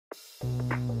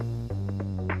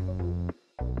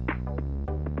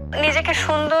নিজেকে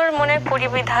সুন্দর মনে করি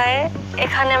বিধায়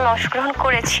এখানে আমি অংশগ্রহণ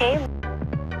করেছি।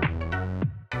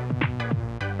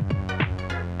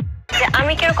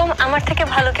 আমি কিরকম আমার থেকে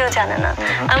ভালো কেউ জানে না।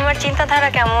 আমার চিন্তাধারা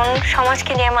কেমন,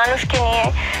 সমাজকে নিয়ে, মানুষকে নিয়ে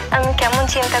আমি কেমন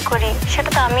চিন্তা করি সেটা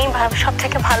তো আমি সব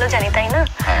থেকে ভালো জানি, তাই না?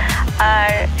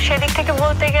 আর সেদিক থেকে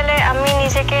বলতে গেলে আমি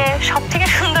নিজেকে সব থেকে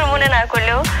সুন্দর মনে না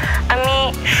করলেও আমি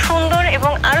সুন্দর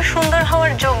এবং আরো সুন্দর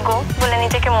হওয়ার যোগ্য বলে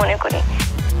নিজেকে মনে করি।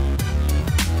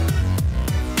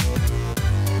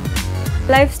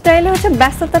 লাইফস্টাইলে হচ্ছে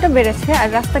ব্যস্ততাটা বেড়েছে, আর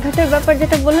রাস্তাঘাটের ব্যাপার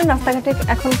যেটা বললেন, রাস্তাঘাটে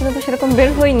এখন পর্যন্ত সেরকম বের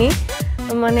হয়নি,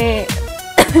 মানে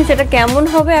সেটা কেমন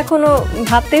হবে এখনো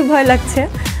ভাবতেই ভয় লাগছে,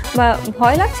 বা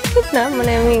ভয় লাগছে ঠিক না,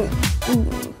 মানে আমি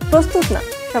প্রস্তুত না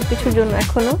সবকিছুর জন্য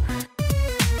এখনো।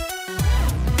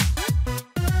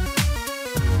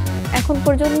 এখন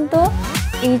পর্যন্ত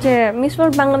এই যে মিস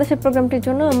ওয়ার্ল্ড বাংলাদেশের প্রোগ্রামটির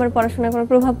জন্য আমার পড়াশোনায় কোনো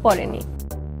প্রভাব পড়েনি।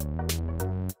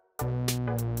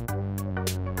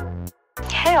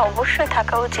 হ্যাঁ, অবশ্যই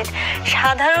থাকা উচিত।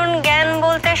 সাধারণ জ্ঞান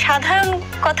বলতে সাধারণ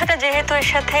কথাটা যেহেতু এর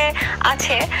সাথে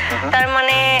আছে, তার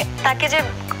মানে তাকে যে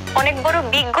অনেক বড়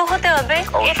বিজ্ঞ হতে হবে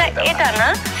এটা না।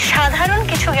 সাধারণ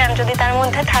কিছু জ্ঞান যদি তার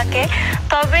মধ্যে থাকে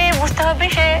তবে বুঝতে হবে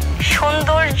সে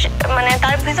সৌন্দর্য, মানে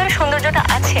তার ভিতরে সৌন্দর্যটা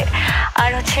আছে। আর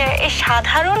হচ্ছে এই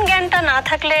সাধারণ জ্ঞানটা না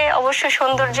থাকলে অবশ্যই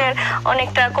সৌন্দর্যের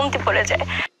অনেকটা কমতি পড়ে যায়।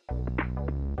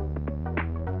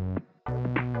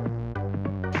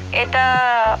 এটা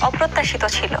অপ্রত্যাশিত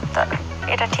ছিল,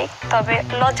 এটা ঠিক, তবে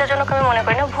লজ্জাজনক আমি মনে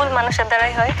করি না। ভুল মানুষের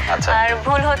দ্বারাই হয়, আর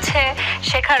ভুল হচ্ছে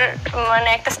শেখার মানে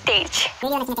একটা স্টেজ।